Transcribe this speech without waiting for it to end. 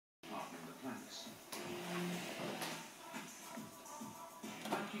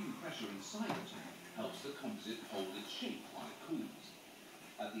pressure inside the tank helps the composite hold its shape while it cools.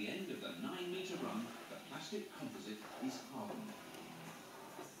 At the end of the 9-meter run, the plastic composite is hardened.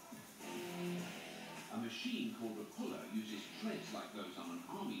 A machine called a puller uses treads like those on an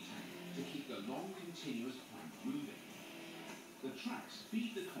army tank to keep the long continuous plank moving. The tracks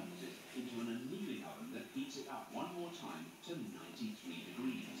feed the composite into an annealing oven that heats it up one more time to 93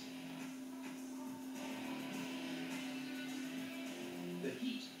 degrees. The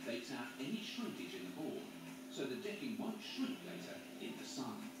heat bakes out any shrinkage in the board, so the decking won't shrink later in the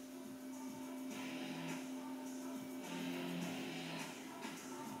sun.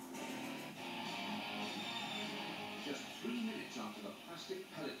 Just 3 minutes after the plastic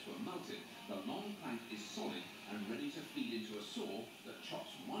pellets were melted, the long plank is solid and ready to feed into a saw that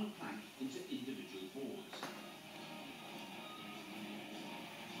chops one plank into individual boards.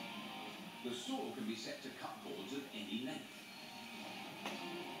 The saw can be set to cut boards of any length.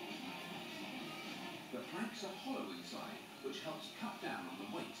 The planks are hollow inside, which helps cut down on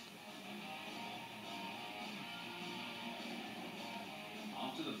the weight.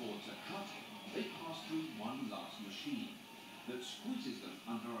 After the boards are cut, they pass through one last machine that squeezes them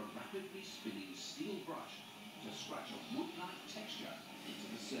under a rapidly spinning steel brush to scratch a wood-like texture into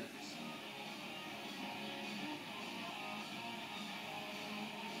the surface.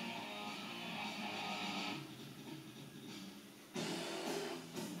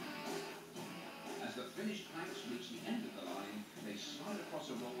 As the finished planks reach the end of the line, they slide across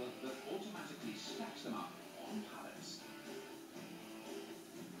a roller that automatically stacks them up on pallets.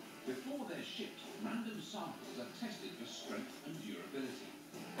 Before they're shipped, random samples are tested for strength and durability.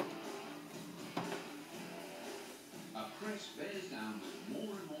 A press bears down with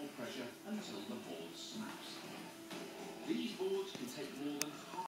more and more pressure until the board snaps. These boards can take more than